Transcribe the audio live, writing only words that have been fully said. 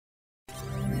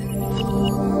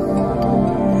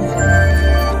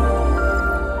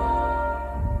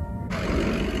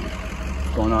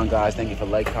guys. Thank you for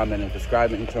like, comment, and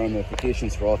subscribing, and turn on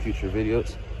notifications for all future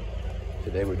videos.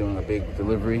 Today we're doing a big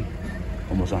delivery.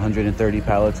 Almost 130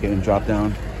 pallets getting dropped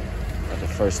down. Got the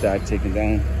first stack taken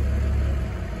down.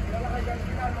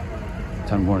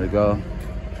 10 more to go.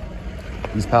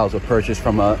 These pallets were purchased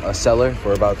from a seller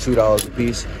for about $2 a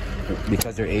piece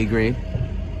because they're A grade.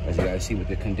 As you guys see with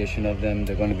the condition of them,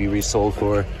 they're going to be resold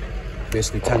for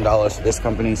basically $10 to this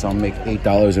company, so I'll make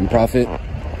 $8 in profit.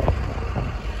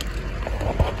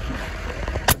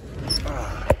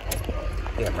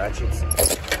 Damn ratchets.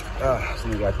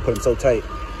 Some of you guys put them so tight.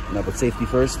 You know, but safety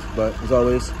first. But as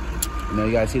always, you know,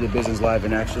 you guys see the business live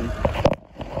in action.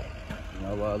 You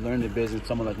know, learn the business.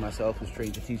 Someone like myself who's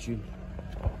trained to teach you.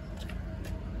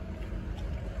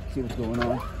 See what's going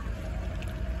on.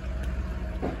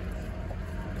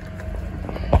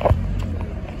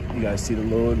 You guys see the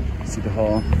load, see the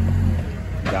haul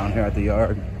down here at the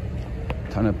yard.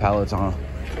 Ton of pallets on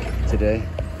today.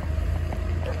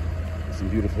 Some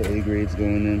beautiful A grades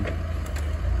going in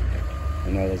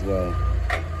and all as well.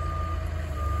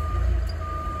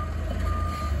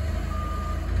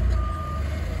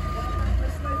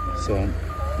 So,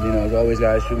 you know, as always,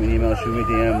 guys, shoot me an email, shoot me a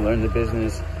DM, learn the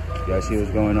business. You guys see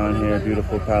what's going on here.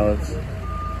 Beautiful pallets.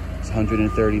 It's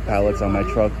 130 pallets on my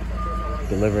truck,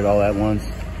 delivered all at once.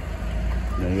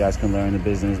 You know, you guys can learn the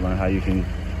business, learn how you can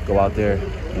go out there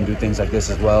and do things like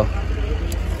this as well.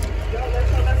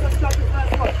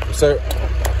 Yes, sir.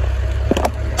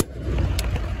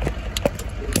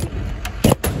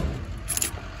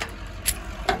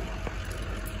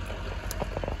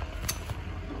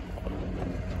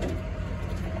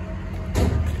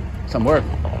 Some work.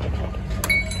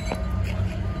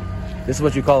 This is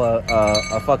what you call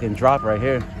a fucking drop right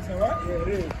here. It's all right? Yeah, it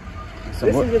is.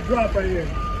 This is a drop right here.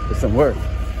 It's some work.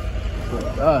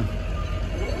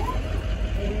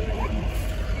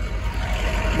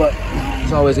 But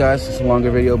as always, guys, it's a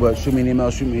longer video, but shoot me an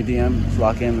email, shoot me a DM. Let's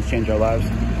lock in, let's change our lives.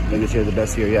 Make sure the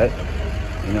best year yet.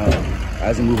 You know,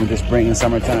 as we move into spring and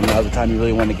summertime, now's the time you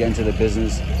really want to get into the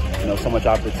business. You know, so much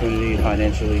opportunity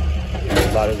financially. You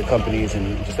know, a lot of the companies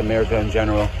and just America in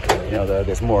general, you know,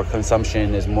 there's more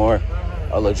consumption, there's more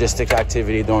logistics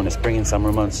activity during the spring and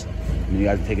summer months. And you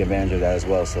got to take advantage of that as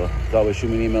well. So as always, shoot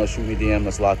me an email, shoot me a DM.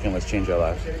 Let's lock in, let's change our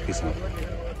lives. Peace out.